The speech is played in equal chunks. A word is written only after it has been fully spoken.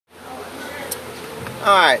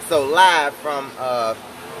Alright, so live from,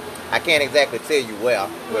 I can't exactly tell you where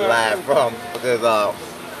we're live from, because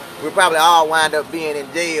we'll probably all wind up being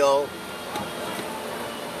in jail.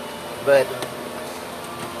 But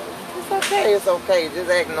it's okay, just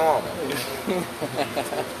act normal.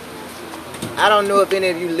 I don't know if any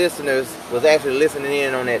of you listeners was actually listening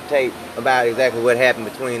in on that tape about exactly what happened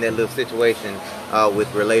between that little situation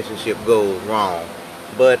with relationship goes wrong.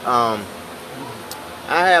 But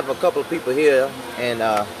I have a couple of people here, and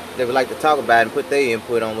they would like to talk about it and put their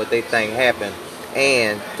input on what they think happened,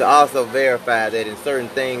 and to also verify that in certain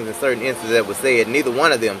things and certain instances that were said, neither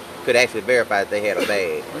one of them could actually verify that they had a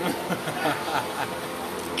bag.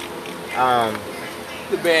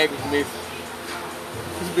 The bag was missing.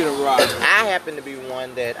 It's been a rock. I happen to be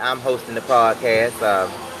one that I'm hosting the podcast.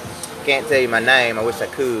 Can't tell you my name. I wish I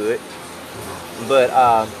could. But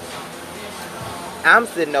I'm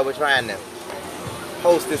sitting over trying to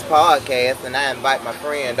host this podcast, and I invite my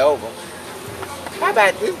friend over. How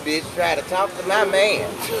about this bitch try to talk to my man?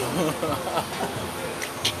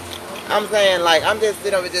 I'm saying, like, I'm just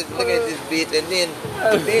sitting over just looking at this bitch, and then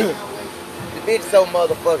the bitch so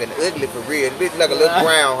motherfucking ugly for real. The bitch like a little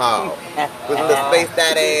groundhog with a little spaced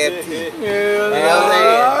out ass teeth. You know what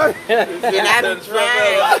I'm saying? And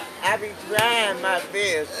I be trying my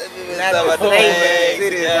best not to say to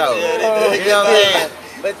this hoe. You know what I'm saying?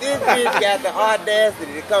 But this bitch got the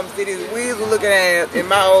audacity to come sit his weasel looking ass in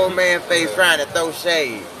my old man face trying to throw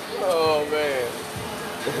shade. Oh, man.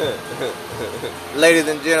 Ladies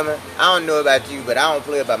and gentlemen, I don't know about you, but I don't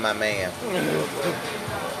play about my man.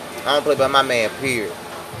 I don't play by my man, period.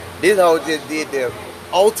 This hoe just did the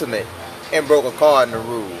ultimate and broke a cardinal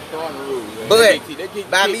rule. But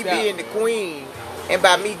by me being the queen and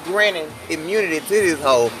by me granting immunity to this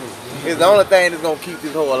hoe is the only thing that's gonna keep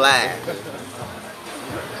this hoe alive.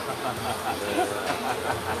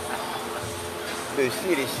 The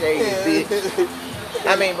shitty shady bitch.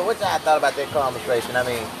 I mean, but what y'all thought about that conversation? I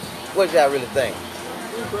mean, what y'all really think?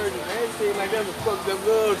 It seems like that's a fucked up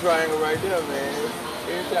love triangle right there, man.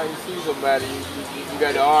 Every time you see somebody, you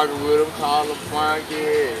got to argue with them, call them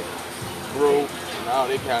funky, broke, and all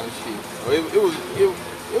that kind of shit. So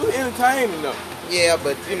it was entertaining though. Yeah,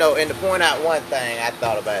 but you know, and to point out one thing I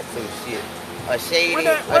thought about too, shit. A shady bitch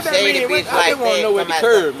like that.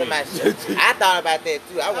 I thought about that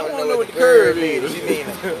too. I want to know what the curve is. You mean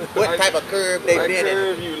what type of curve they been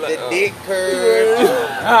in? The dick curve,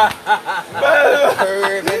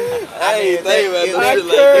 curving. I ain't think about that. Is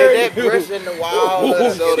that brushing the wall?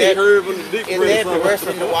 Is that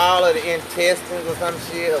brushing the wall of the intestines or some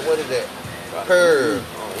shit? Or what is that? Curve.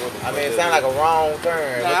 I mean, it sounds like a wrong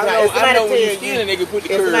turn. Now, I know when you're stealing, they can put the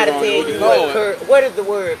curve on. What does the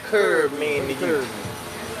word curve mean to you?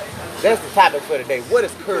 That's the topic for today. What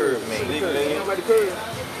does curve mean? You don't know about the curve?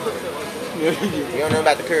 You don't know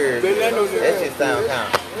about the curve? That shit sounds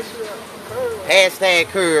kind of. Hashtag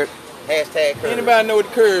curve. Hashtag curve. Anybody know what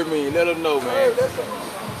the curve means? Let them know, man.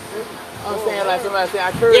 I'm saying like somebody say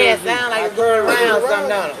I curve. Yeah, it sounds like it's going around something,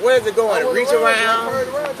 don't it? Where's it going? Reach around?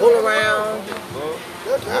 Pull around?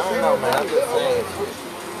 I don't know, man. I'm just saying.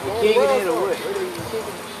 You kicking it or what?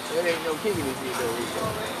 There ain't no kicking this shit though.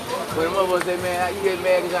 When the motherfucker say, man, how you get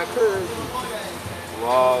mad because I curved you?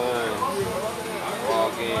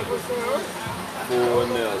 Walk in. Full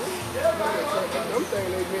nails.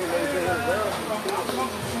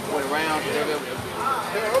 Went around.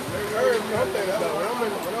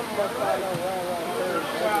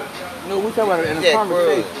 No, we talking about it in the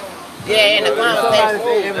conversation. Yeah, in the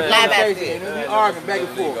conversation. We arguing back and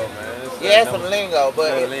forth. Yeah, some lingo, but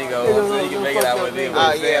So you can make it out with them.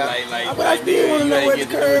 But I still want to know what the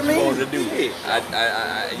curve means.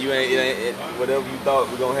 You ain't whatever you thought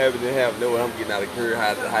was gonna happen, didn't happen. That's what I'm getting out of curve.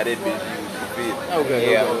 How that bitch used to fit.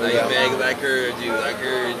 Okay. Now you mad 'cause I curved you. I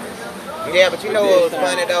curved you. yeah, but you know what was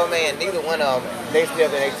funny though, man? Neither one of them, they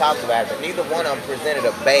talked about it, but neither one of them presented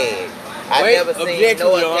a bag. I never seen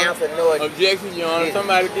no accounts or no objection, Your Honor.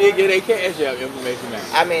 Somebody did get their cash app information out.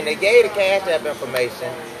 I mean, they gave the cash app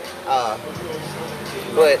information,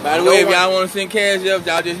 but by the way, if y'all want to send cash up,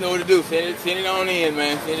 y'all just know what to do. Send it on in,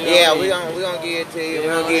 man. We gonna give it to you.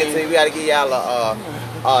 We gotta give y'all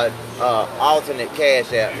a alternate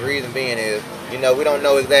cash app. The reason being is, you know, we don't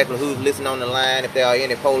know exactly who's listening on the line, if there are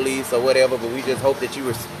any police or whatever, but we just hope that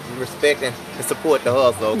you respect and support the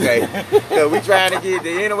hustle, okay? Because we trying to get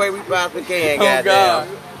it any way we possibly can, goddamn.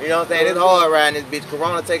 You know what I'm saying? It's hard around this bitch.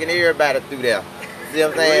 Corona taking everybody through there. See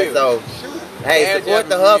what I'm saying? So, hey, support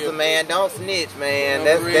the hustle, man. Don't snitch, man.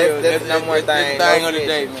 That's the number one thing. That's the thing of the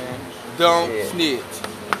day, man. Don't snitch.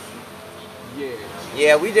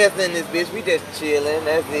 Yeah, we just in this bitch. We just chilling.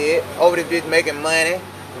 That's it. Over this bitch making money.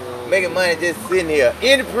 Making money just sitting here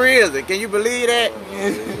in prison. Can you believe that?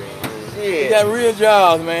 We got real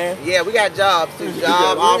jobs, man. Yeah, we got jobs too.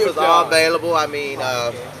 Job offers are available. I mean,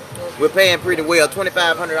 we're paying pretty well,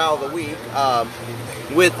 $2,500 a week,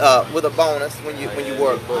 with a bonus when you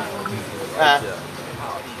work.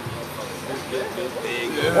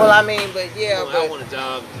 Well, I mean, but yeah, I want a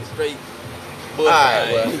job straight. All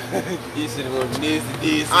right, well. You should have worked this.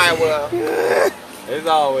 All right, well. As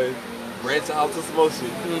always, branch out to some more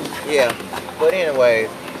shit. Yeah, but anyways,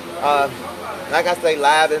 like I say,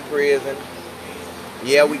 live in prison.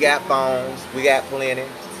 Yeah, we got phones. We got plenty.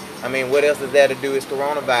 I mean, what else is there to do? It's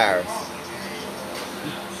coronavirus.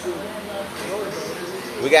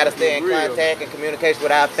 We got to stay in contact and communication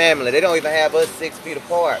with our family. They don't even have us 6 feet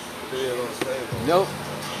apart. Nope.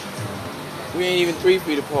 We ain't even 3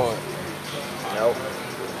 feet apart. Nope.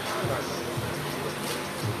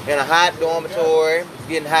 In a hot dormitory,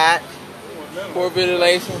 getting hot. Poor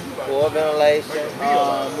ventilation. Poor ventilation.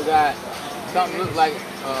 We got something look like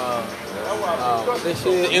this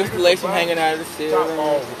shit, installation hanging out of the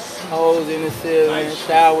ceiling, holes in the ceiling,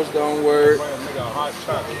 showers don't work,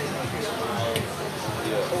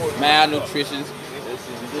 malnutrition.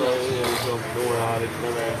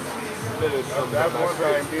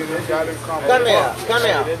 Come here.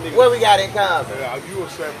 What we got in common? You will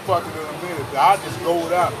say fuck it in a minute. I'll just go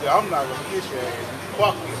out there. I'm not gonna kiss your ass.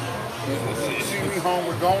 Fuck it. You see me home,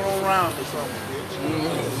 we're going around or something, bitch.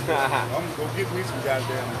 I'm gonna go get me some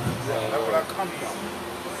goddamn. That's where I come from.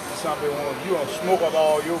 Something you don't smoke up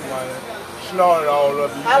all your money, snort it all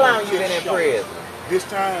up. How long you been in prison? This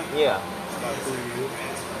time? Yeah. About 3 years.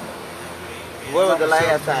 What was the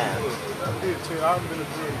last time? I've been in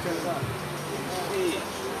prison 10 times.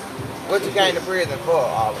 What you came to prison for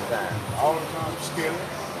all the time? All the time, stealing,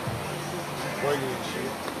 breaking and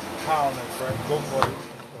shit, pounding crack, go for it.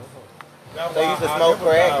 So you used to smoke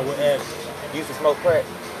crack? You used to smoke crack?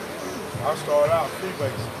 I started out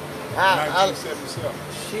freebase, 1977.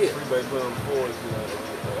 Shit. Freebase put on the force,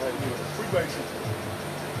 Freebase.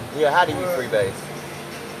 Yeah, how do you freebase?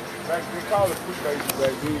 Back they call it freebase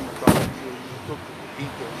back then because you cook the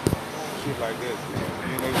eat shit like that.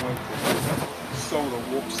 Then they went to soda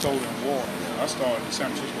and water. I started in San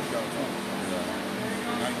Francisco, California.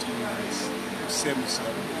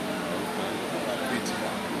 1977. About 15.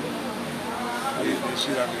 I did that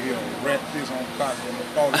shit out here, wrap this on clock and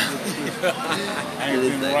fall asleep. I ain't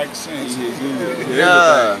been right since.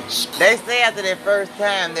 Yeah. They say after that first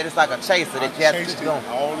time that it's like a chaser that you have to keep going.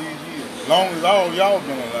 All these years. Long as all y'all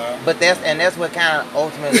been alive. But that's what kind of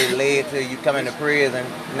ultimately led to you coming to prison,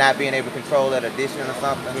 not being able to control that addiction or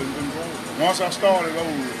something. Once I started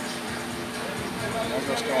over.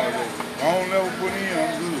 I don't never put in,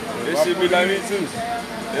 I'm good. It should be like me too.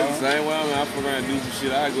 That's the same way. I mean, I fuck around and do some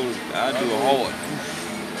shit. I do it hard.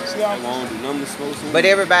 See, I won't do nothing to smoke some. But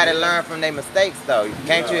everybody learn from their mistakes though.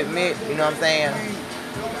 Can't you admit, you know what I'm saying?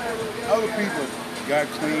 Other people got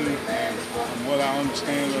clean, and from what I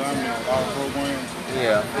understand, that I'm in a lot of programs.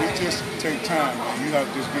 Yeah. It just take time. You have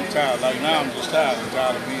to just get tired. Like now, I'm just tired. I'm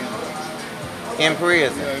tired of being in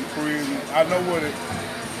prison. Yeah, in prison. I know what it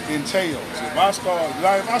entails. If I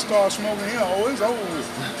start smoking here, it's over with.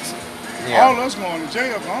 Yeah. All us going to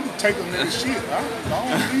jail, I'm gonna take them nigga shit. I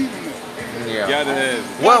don't believe in that. Yeah. Gotta have it.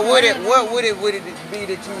 What would it be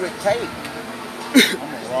that you would take? I'm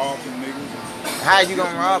gonna rob them niggas. How you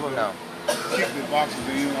gonna rob them though? Kick the boxes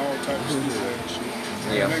in, all type of stupid ass shit.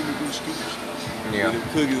 Yeah. Make me do stupid shit. Yeah. With the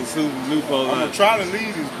cookies and soup and loopholes. I'm gonna try to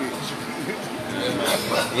leave this bitch.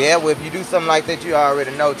 Yeah, well, if you do something like that, you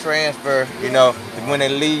already know transfer. You know, when they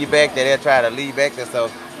leave you back there, they'll try to leave you back there. So,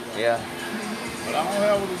 yeah. But I don't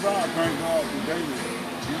have a desire. Thank God for daily.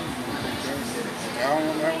 I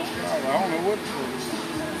don't have a desire. I don't know what to do.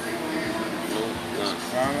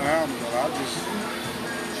 I don't have it, but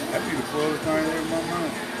that'd be the furthest thing in my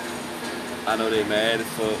mind. I know they mad as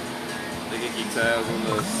fuck. They can keep tabs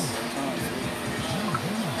on us.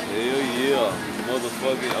 Hell yeah.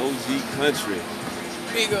 Motherfucking OG country.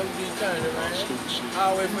 Big OG country, man.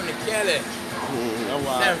 All the way from the Cali.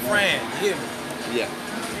 San Fran, hear me? Yeah.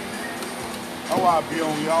 That's why I be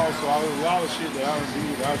on y'all, so there's a lot of shit that I don't do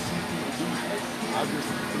that I see people do. I just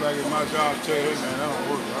feel like it's my job to tell you, hey man, that don't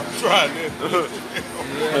work. I'm trying that.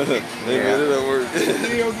 It don't work.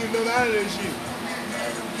 You don't get nothing out of that shit.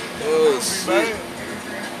 Oh shit.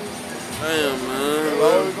 Damn, man. That's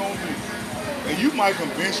all it's gonna be. And you might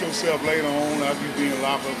convince yourself later on after you being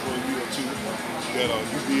locked up for a year or two that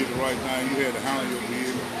you did the right thing, you had to handle your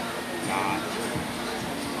business. Nah.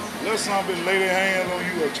 Let somebody lay their hands on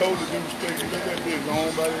you or told you to do respect, you let that bitch go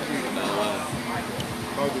on by that business.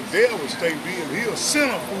 Because the devil stay busy, he'll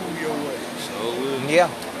send a fool your way. Yeah.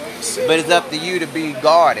 But it's up to you to be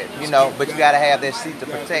guarded, you know. But you gotta have that seat of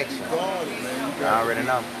protection. I already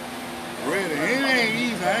know. Really, it ain't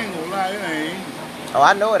easy. I ain't gonna lie, it ain't easy. Oh,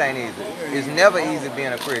 I know it ain't easy. It's never easy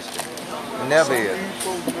being a Christian. It never is. These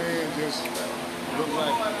folks, man, just look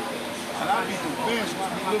like, and I be convinced when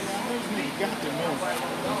I be looking at this nigga got to know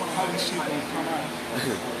how this shit gonna come out.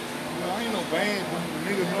 You know, I ain't no bad dude.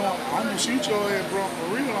 Nigga know I'm gonna shoot your ass, bro. For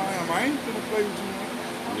real, I am. I ain't finna play with you,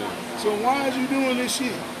 man. Yeah. So why is you doing this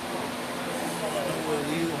shit?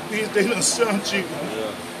 Bitch, they done shunned you.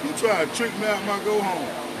 Yeah. You try to trick me out my go home.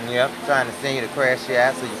 Yep, trying to send you to crash you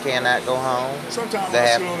out so you cannot go home. Sometimes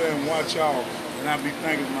I sit on there and watch y'all, and I be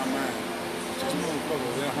thinking in my mind, this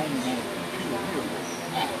motherfucker, that home on the computer here.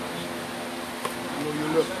 You know, your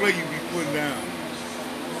little play you be putting down.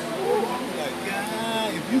 I be like, God,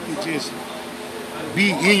 if you could just be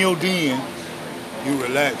in your den, you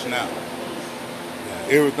relax now.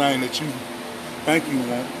 Yeah, everything that you think you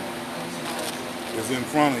want is in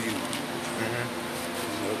front of you.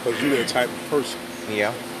 Because you're that type of person.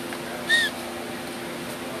 Yeah.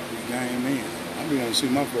 Game in. I be want to see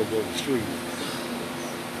my folks go to the street.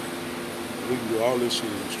 We can do all this shit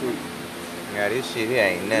in the street. Yeah, this shit here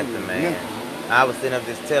ain't nothing, man. I was sitting up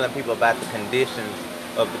just telling people about the conditions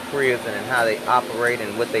of the prison and how they operate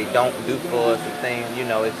and what they don't do for us and things. You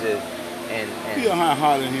know, it's just and feel how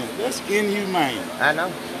hot in here. That's inhumane. I know.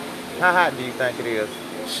 How hot do you think it is?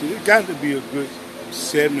 Shit, it got to be a good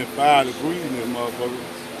 75 degrees in this motherfucker.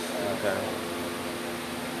 Okay.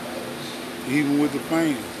 Even with the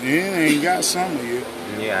fans. And it ain't got summer yet.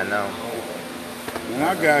 Yeah, I know. When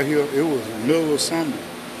I got here, it was the middle of summer.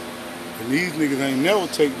 And these niggas ain't never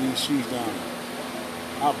take these shoes down.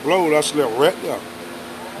 I blowed, I slept right there.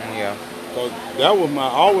 Yeah. Cause that was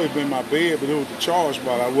always been my bed, but it was the charge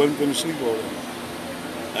spot. I wasn't finna sleep over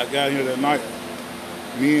there. I got here that night,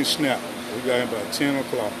 me and Snap, we got here about 10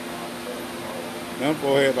 o'clock. Them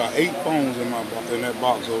boy had about 8 phones in that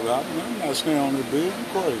box over there. I'm not staying on this bed. You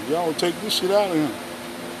crazy. Y'all take this shit out of here.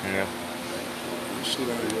 Yeah. This shit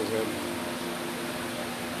ain't what's happening.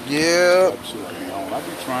 Yeah. I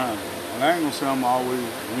be trying. And I ain't gonna say I'm always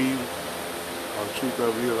win. Or the truth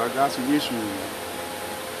of it is, I got some issues.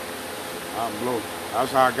 I blow.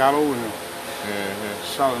 That's how I got over here.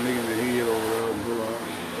 Shot a nigga in the head over there and blew out.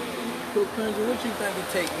 So, Country, what you think it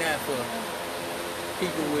take now for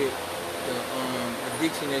people with the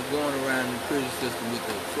addiction that's going around in the prison system with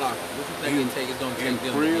the flock? What you think it's gonna take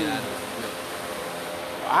them to get out of it?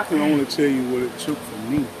 I can only tell you what it took for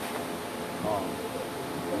me.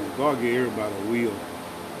 God gave everybody a will.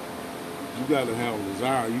 You got to have a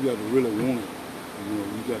desire. You got to really want it. You know,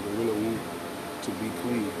 you got to really want to be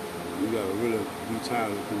clean. You got to really be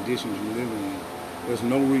tired of the conditions you're living in. There's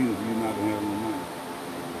no reason for you not to have no money.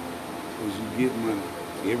 Because you get money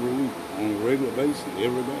every week on a regular basis,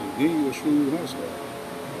 every day. Then you're a shrewd hustler.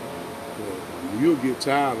 But you'll get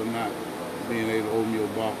tired of not being able to open your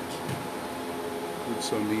box, get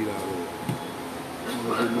something to eat out of it.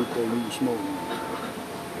 You know, you smoke.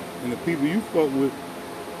 And the people you fuck with,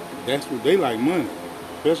 that's what they like, money.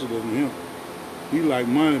 Especially than him. He like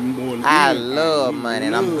money more than I love money,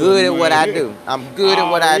 and I'm good at what I do. I'm good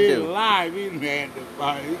at what I do.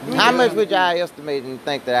 How much would y'all estimate and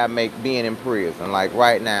think that I make being in prison, like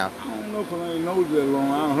right now? I don't know, because I ain't know that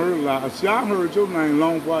long. I heard a lot. See, I heard your name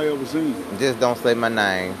long before I ever seen you. Just don't say my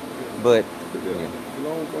name. But yeah.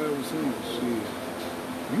 Long before I ever seen you.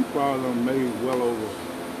 Shit. You probably done made well over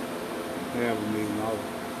 $500,000.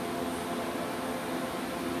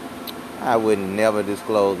 I would never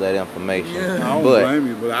disclose that information. Yeah. I don't blame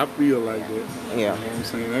you, but I feel like that. Yeah. You know what I'm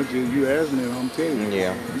saying? That's just you asking it, I'm telling you.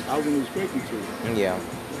 Yeah. I wouldn't expect you to. Yeah.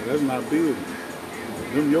 That's not business.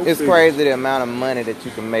 It's crazy the amount of money that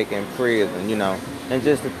you can make in prison, you know. And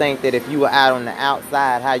just to think that if you were out on the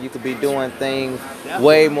outside, how you could be doing things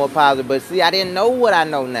way more positive. But see, I didn't know what I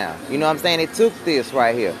know now. You know what I'm saying? It took this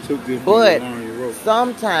right here. But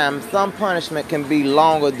sometimes some punishment can be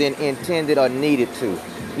longer than intended or needed to.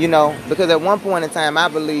 You know, because at one point in time, I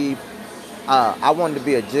believe I wanted to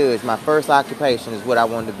be a judge. My first occupation is what I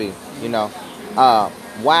wanted to be, you know.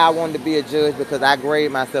 Why I wanted to be a judge? Because I grade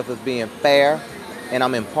myself as being fair and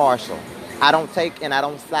I'm impartial. I don't take and I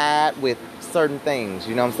don't side with certain things,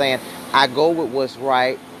 you know what I'm saying? I go with what's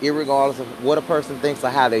right, irregardless of what a person thinks or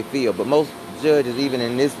how they feel. But most judges, even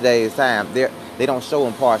in this day's time, they don't show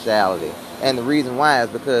impartiality. And the reason why is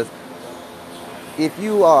because if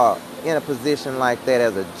you are in a position like that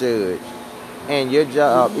as a judge and your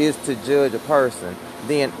job is to judge a person,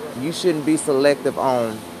 then you shouldn't be selective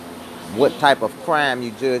on what type of crime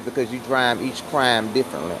you judge, because you drive each crime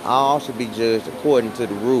differently. All should be judged according to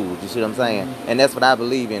the rules. You see what I'm saying? Mm-hmm. And that's what I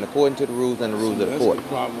believe in, according to the rules and the rules of the court. That's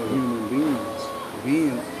the problem with human beings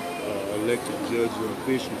being elected judges or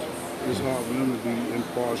officials. It's hard for them to be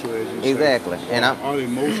impartial, as you say. Exactly. And I'm all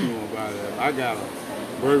emotional about it. I got a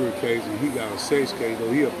burglary case and he got a sex case,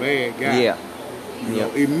 though he a bad guy. Yeah. You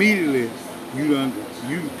know, immediately you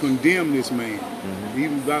condemn this man,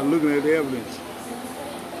 even without looking at the evidence.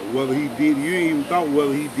 Whether he did, you ain't even thought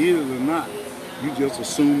whether he did it or not. You just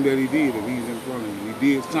assume that he did if he's in front of you. He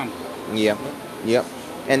did something. Yeah. Yep.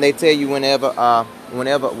 And they tell you whenever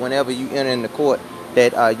you enter in the court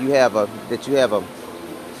that you have a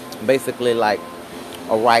basically like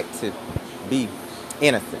a right to be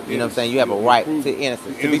innocent. You know what I'm saying? You have a right to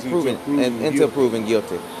innocence, to be proven until proven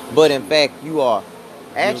guilty. But in fact, you are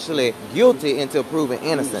actually guilty until proven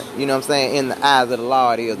innocent. You know what I'm saying? In the eyes of the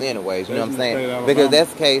law, it is anyways. You know what I'm saying? Because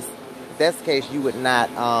that's the case, you would not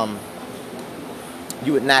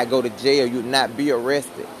go to jail. You would not be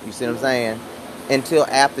arrested. You see what I'm saying? Until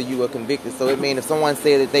after you were convicted. So it means if someone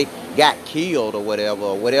said that they got killed or whatever,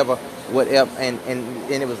 and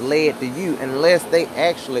it was led to you, unless they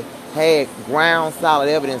actually had ground solid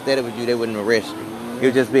evidence that it was you, they wouldn't arrest you. It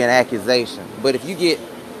would just be an accusation. But if you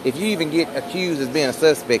even get accused as being a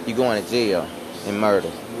suspect, you're going to jail in murder.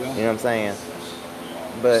 Yeah. You know what I'm saying?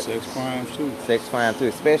 But sex crimes too. Sex crimes too,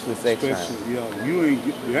 especially sex crimes. Yeah,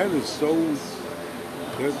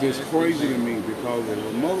 that's just crazy to me, because of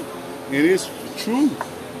a mother, and it's true.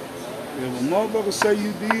 If a motherfucker say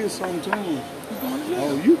you did something to him,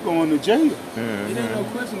 you going to jail. It ain't no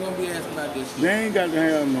question gonna be asked about this shit. They ain't got to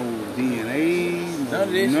have no DNA, none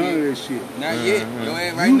of that shit. Not yet. Your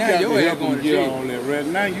ass right now, your ass going to jail. All that. Right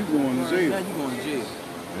now, you going to jail. Now you going to jail.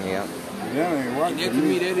 Yeah. That ain't right. And that, to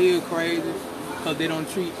me, that is crazy, because they don't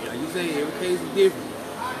treat, like you say, every case is different.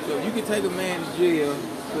 So if you can take a man to jail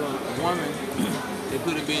for a woman that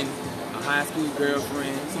could have been a high school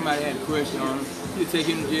girlfriend, somebody had a crush on him, you take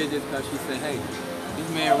him to jail just because she said, hey, this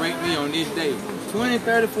man raped me on this day 20,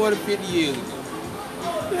 30, 40, 50 years ago.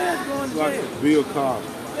 Yeah, going to jail. Like Bill Cosby.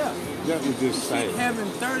 Yeah. That was just sad. Having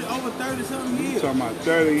over 30-something years. You're talking about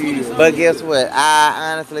 30 years. But guess what?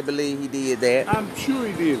 I honestly believe he did that. I'm sure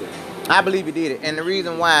he did it. I believe he did it. And the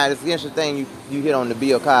reason why, it's the interesting thing you hit on the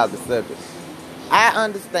Bill Cosby subject. I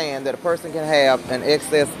understand that a person can have an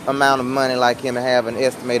excess amount of money like him and have an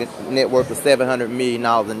estimated net worth of $700 million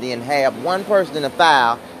and then have one person in a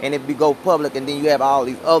file and it go public and then you have all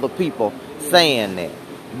these other people saying that.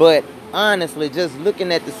 But honestly, just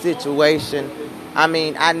looking at the situation, I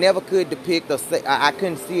mean, I never could depict or say, I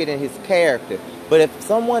couldn't see it in his character. But if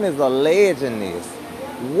someone is alleging this,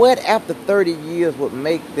 what after 30 years would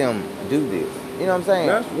make them do this? You know what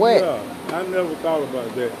I'm saying? What? Yeah, I never thought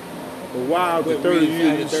about that. But why after 30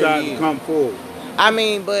 years you decide to come forward? I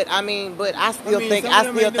still think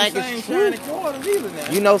it's true.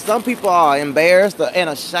 You know, some people are embarrassed and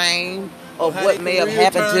ashamed of what may have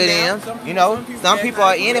happened to them. You know, some people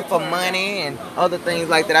are in it for money and other things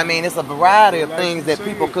like that. I mean, it's a variety of things that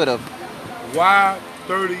people could have. Why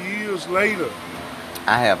 30 years later?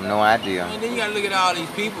 I have no idea. And then you gotta look at all these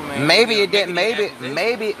people, man. Maybe it did. Maybe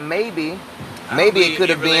it could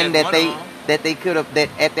have been that they could have, that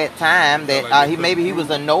at that time that he was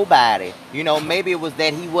a nobody. You know, maybe it was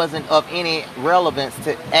that he wasn't of any relevance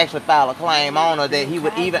to actually file a claim on, or that he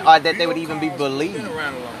would even, or that they would even be believed.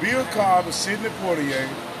 Bill Cosby, Sidney Poitier,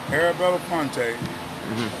 Arabella Ponte,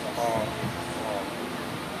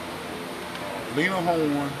 Lena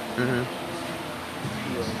Horne,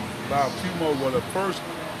 about a few more were the first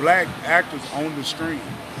black actors on the screen.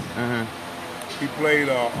 He played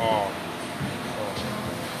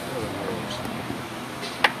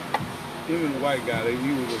him and the white guy,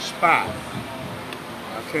 he was a spy.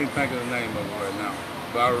 I can't think of the name of it right now.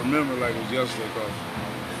 But I remember like it was yesterday, because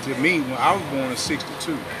to me, when I was born in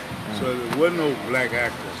 62, so there wasn't no black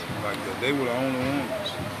actors like that. They were the only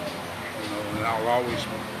ones. You know, and I was always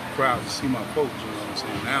proud to see my folks, you know what I'm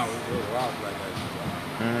saying? Now there's a lot of black actors.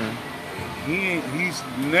 He's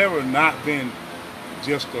never not been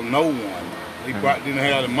just a no one. He didn't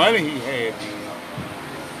have the money he had. You know.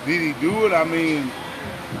 Did he do it? I mean,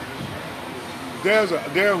 there's an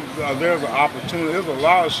opportunity. There's a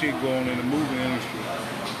lot of shit going in the movie industry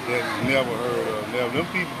that you never heard of. Them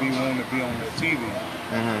people be wanting to be on that TV.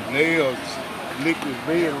 And they'll lick this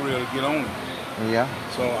bed real to get on it. Yeah.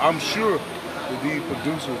 So I'm sure that these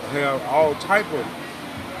producers have all type of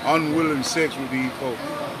unwilling sex with these folks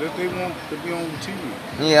that they want to be on the TV.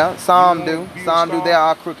 Yeah, some do. Some do. There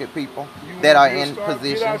are crooked people that are in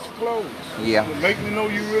positions. Get out your clothes. Yeah. Make me know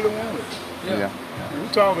you really want it. Yeah.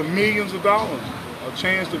 We're talking millions of dollars. a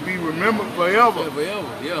chance to be remembered forever. Forever,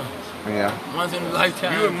 yeah. Yeah. Once in a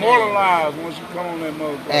lifetime. You immortalized once you come on that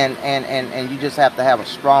motherfucker. And you just have to have a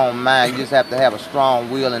strong mind. You just have to have a strong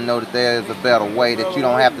will and know that there is a better way, that you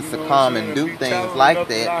don't have to succumb and do things like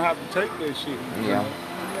that. I have to take that shit. Yeah.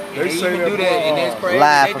 They say that, and it's crazy.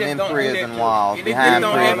 Live from in prison walls, behind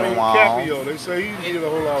prison walls. They say he did a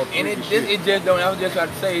whole lot of and it just don't. I was just about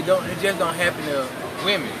to say, it just don't happen to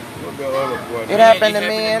women. It happened to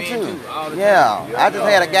men too. Yeah. I just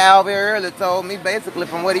had a guy over here earlier told me, basically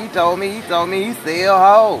from what he told me he sell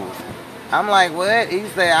hoes. I'm like, what? He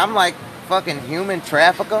said, I'm like fucking human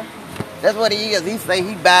trafficker. That's what he is. He say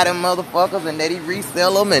he buy them motherfuckers and that he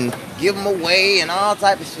resell them and give them away and all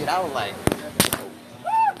type of shit. I was like,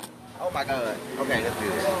 oh my God. Okay, let's do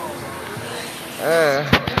this.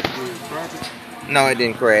 No, it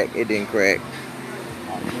didn't crack. It didn't crack.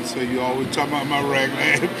 So you always talking about my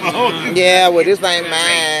raglan phone. Yeah, well, this ain't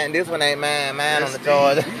mine. This one ain't mine. Mine on the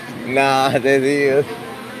charger. Nah, that is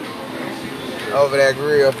over that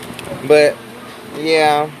grill. But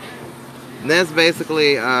yeah, that's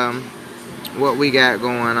basically what we got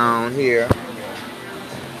going on here.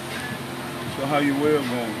 So how your web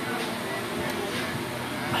going?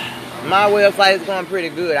 My website is going pretty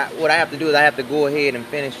good. What I have to do is I have to go ahead and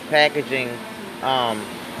finish packaging.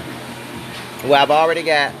 Well, I've already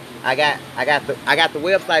got. I got the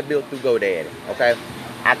website built through GoDaddy. Okay,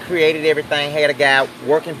 I created everything. Had a guy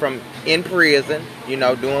working from in prison, you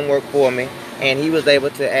know, doing work for me, and he was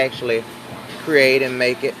able to actually create and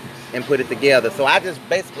make it and put it together. So I just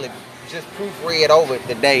basically just proofread over it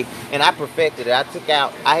today, and I perfected it.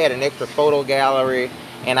 I had an extra photo gallery,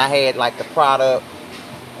 and I had like the product,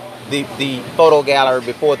 the photo gallery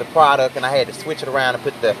before the product, and I had to switch it around and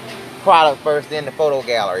put the product first, then the photo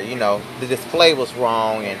gallery. You know, the display was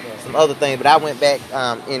wrong and some other things, but I went back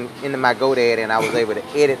into my GoDaddy and I was able to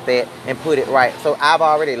edit that and put it right. So I've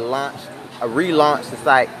already relaunched the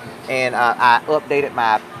site, and I updated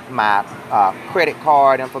my credit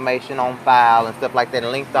card information on file and stuff like that,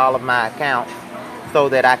 and linked all of my accounts so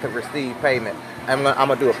that I could receive payment. I'm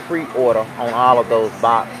gonna do a pre-order on all of those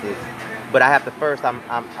boxes, but I have to first.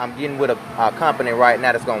 I'm getting with a company right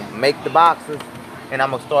now that's gonna make the boxes, and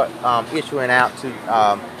I'm gonna start issuing out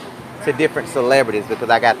to different celebrities, because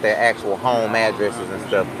I got their actual home addresses and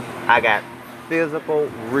stuff. I got physical,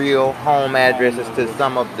 real home addresses to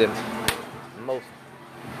some of the most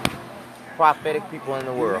prophetic people in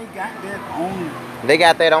the world. They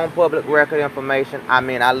got that on public record information. I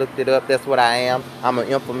mean, I looked it up. That's what I am. I'm an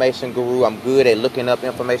information guru. I'm good at looking up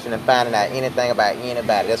information and finding out anything about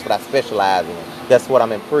anybody. That's what I specialize in. That's what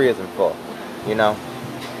I'm in prison for. You know,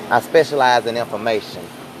 I specialize in information.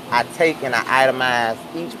 I take and I itemize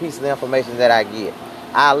each piece of information that I get.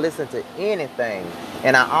 I listen to anything,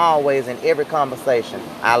 and I always, in every conversation,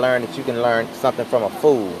 I learn that you can learn something from a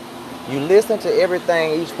fool. You listen to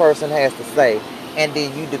everything each person has to say, and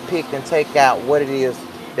then you depict and take out what it is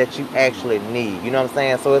that you actually need. You know what I'm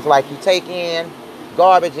saying? So it's like you take in,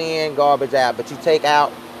 garbage out, but you take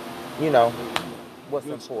out, you know, what's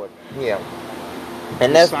important. Yeah.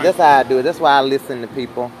 And that's how I do it. That's why I listen to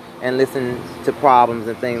people and listen to problems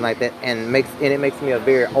and things like that, and it makes me a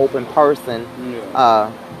very open person.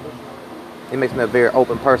 It makes me a very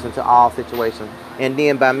open person to all situations. And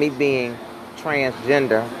then by me being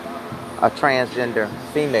transgender, a transgender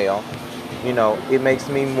female, you know, it makes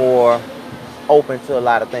me more open to a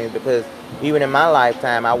lot of things, because even in my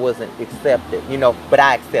lifetime I wasn't accepted, you know, but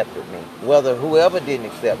I accepted me. Whether whoever didn't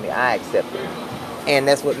accept me, I accepted me. And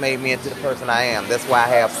that's what made me into the person I am. That's why I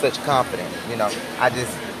have such confidence, you know. I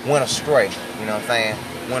just went astray, you know what I'm saying?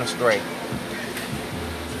 Went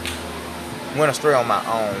astray on my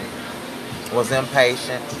own. Was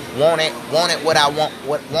impatient. Wanted what I want.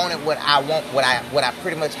 What I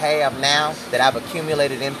pretty much have now that I've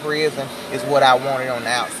accumulated in prison is what I wanted on the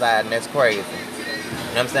outside, and that's crazy. You know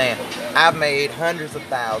what I'm saying? I've made hundreds of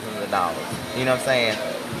thousands of dollars. You know what I'm saying?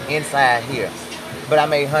 Inside here. But I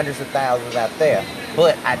made hundreds of thousands out there.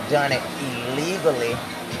 But I done it illegally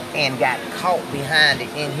and got caught behind it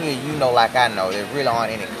in here, you know, like I know. There really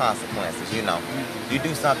aren't any consequences, you know. You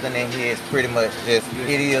do something in here, it's pretty much just,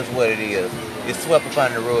 it is what it is. It's swept up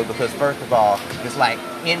under the rug, because first of all, it's like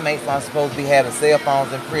inmates aren't supposed to be having cell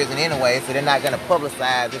phones in prison anyway, so they're not going to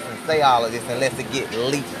publicize this and say all of this unless it get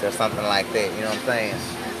leaked or something like that, you know what I'm saying?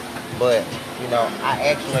 But, you know, I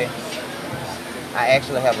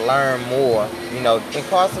actually have learned more. You know,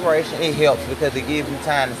 incarceration, it helps because it gives you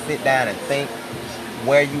time to sit down and think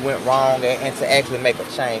where you went wrong and to actually make a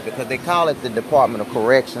change, because they call it the Department of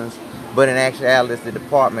Corrections. but in actuality it's the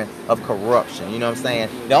Department of Corruption. You know what I'm saying?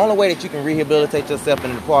 The only way that you can rehabilitate yourself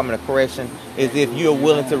in the Department of Correction is if you're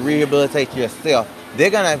willing to rehabilitate yourself. They're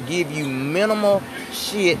gonna give you minimal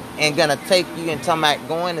shit and gonna take you and talking about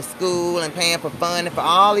going to school and paying for funding for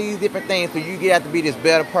all these different things so you get out to be this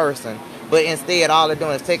better person. But instead, all they're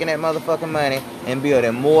doing is taking that motherfucking money and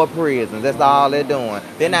building more prisons. That's all they're doing.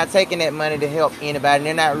 They're not taking that money to help anybody.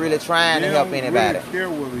 They're not really trying to help anybody. They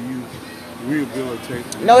don't really care whether you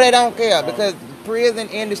rehabilitate. No, they don't care because prison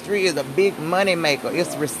industry is a big money maker.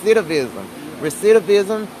 It's recidivism.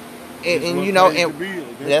 Recidivism, and you know, and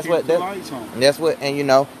that's what, and you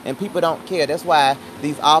know, and people don't care. That's why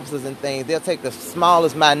these officers and things, they'll take the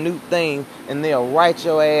smallest minute thing and they'll write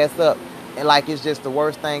your ass up. And like it's just the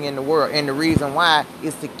worst thing in the world. And the reason why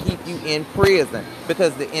is to keep you in prison.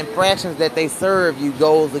 Because the infractions that they serve you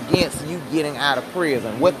goes against you getting out of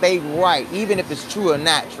prison. What they write, even if it's true or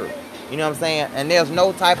not true. You know what I'm saying? And there's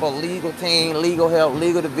no type of legal team, legal help,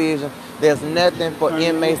 legal division. There's nothing for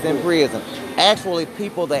inmates in prison. Actually,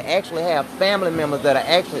 people that actually have family members that are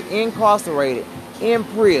actually incarcerated in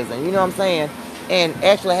prison. You know what I'm saying? And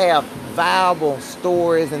actually have viable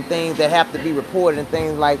stories and things that have to be reported and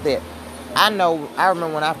things like that. I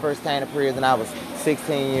remember when I first came to prison, I was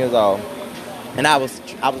 16 years old. And I was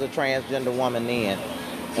a transgender woman then.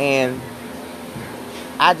 And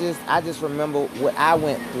I just remember what I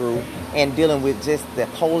went through and dealing with just the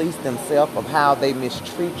police themselves of how they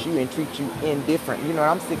mistreat you and treat you indifferent. You know,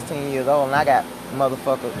 I'm 16 years old and I got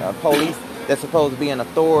motherfuckers, police that's supposed to be an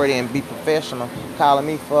authority and be professional calling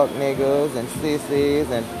me fuck niggas and sissies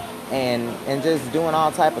and just doing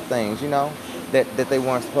all type of things, you know, that they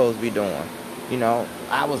weren't supposed to be doing. You know,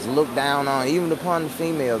 I was looked down on, even upon the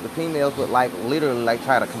females. The females would literally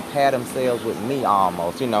try to compare themselves with me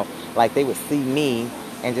almost, you know. Like they would see me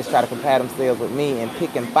and just try to compare themselves with me and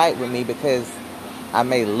pick and fight with me because I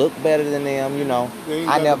may look better than them, you know. They ain't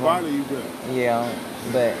got the body you got. Yeah,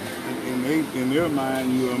 but in their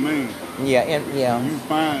mind, you're a man. Yeah, and You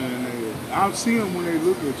fine, and I see them when they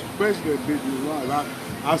look at you, especially that bitch in your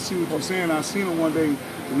life. I see what you're saying. I seen her one day,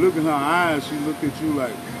 look in her eyes, she looked at you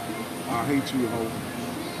like, I hate you, hoe.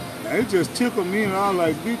 Now, it just tickled me, and I was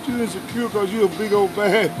like, bitch, you insecure because you a big old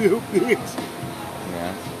bad little bitch.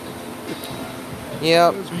 Yeah.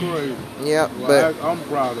 Yep. That's crazy. Yep. Well, but I'm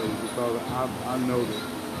proud of you because I know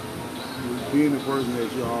that being the person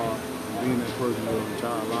that you are, being that person your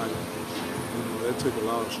entire life, you know, that took a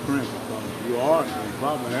lot of strength because you are, and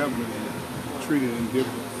probably have been treated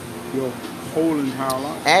indifferent your whole entire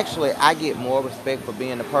life. Actually, I get more respect for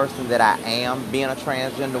being the person that I am, being a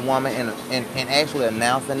transgender woman, and actually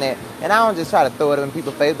announcing that. And I don't just try to throw it in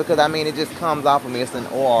people's face because, I mean, it just comes off of me. It's an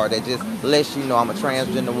aura that just lets you know I'm a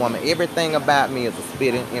transgender woman. Everything about me is a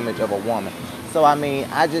spitting image of a woman. So, I mean,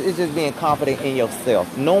 it's just being confident in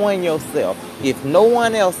yourself, knowing yourself. If no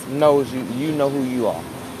one else knows you, you know who you are,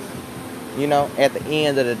 you know, at the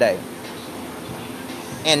end of the day.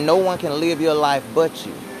 And no one can live your life but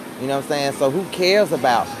you. You know what I'm saying? So who cares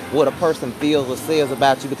about what a person feels or says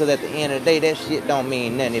about you? Because at the end of the day, that shit don't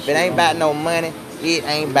mean nothing. If it ain't about no money, it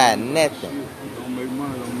ain't about nothing. Don't make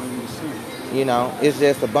money, don't make any sense. You know, it's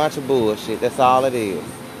just a bunch of bullshit. That's all it is.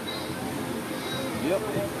 Yep.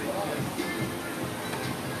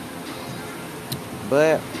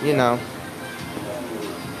 But, you know.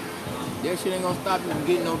 That shit ain't gonna stop you from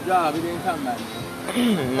getting no job. It ain't talking about it.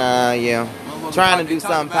 Nah, yeah. Trying to do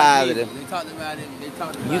something positive. They talked about it.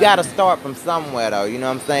 You got to start from somewhere, though. You know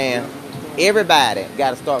what I'm saying? Everybody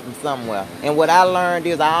got to start from somewhere. And what I learned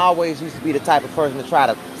is I always used to be the type of person to try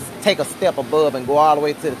to take a step above and go all the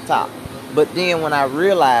way to the top. But then when I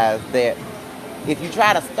realized that if you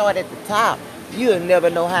try to start at the top, you'll never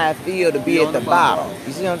know how it feels to be at the bottom.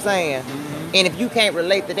 You see what I'm saying? Mm-hmm. And if you can't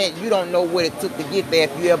relate to that, you don't know what it took to get there.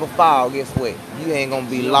 If you ever fall, guess what? You ain't going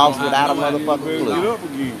to be lost without a motherfucking clue. Get up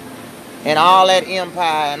again. And all that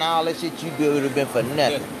empire and all that shit you do would have been for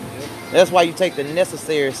nothing. That's why you take the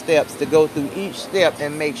necessary steps to go through each step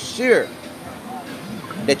and make sure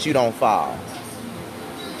that you don't fall.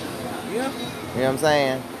 Yeah. You know what I'm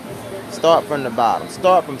saying? Start from the bottom.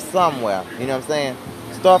 Start from somewhere. You know what I'm saying?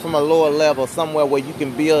 Start from a lower level, somewhere where you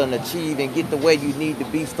can build and achieve and get to where you need to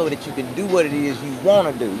be so that you can do what it is you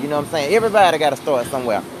want to do. You know what I'm saying? Everybody got to start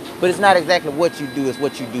somewhere. But it's not exactly what you do, it's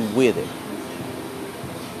what you do with it.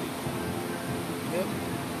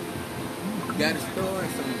 Got a story,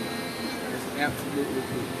 so it's absolutely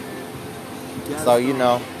true. So, you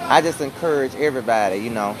know, I just encourage everybody,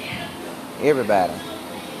 you know, everybody.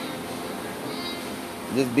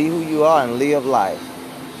 Just be who you are and live life.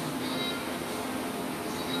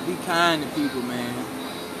 Be kind to people, man.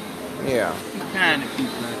 Yeah. Be kind to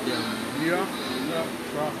people out there, man. Yeah.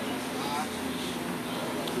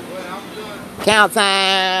 Count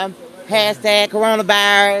time. Hashtag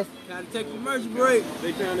coronavirus. Gotta take a commercial break.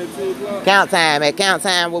 They count at 2 o'clock. Count time. At count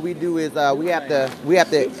time, what we do is we have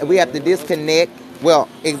to disconnect. Well,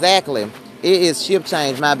 exactly. It is shift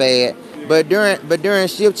change. My bad. But during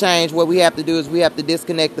shift change, what we have to do is we have to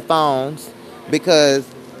disconnect the phones because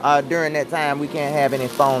during that time we can't have any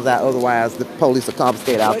phones out. Otherwise, the police will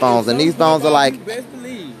confiscate our phones. And these phones are like. You best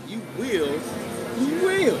believe you will. You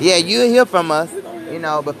will. Yeah, you'll hear from us. You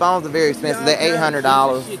know, but phones are very expensive. They're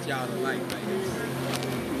 $800. Shit y'all don't like.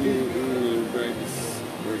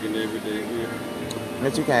 Working every day here.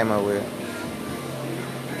 What you came up with?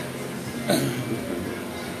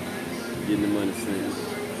 Getting the money saved.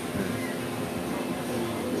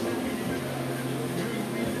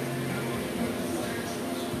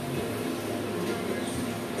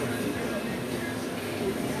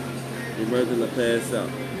 You're right till I pass out.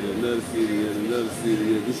 Another city.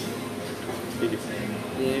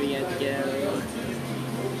 Yeah, we have to get out of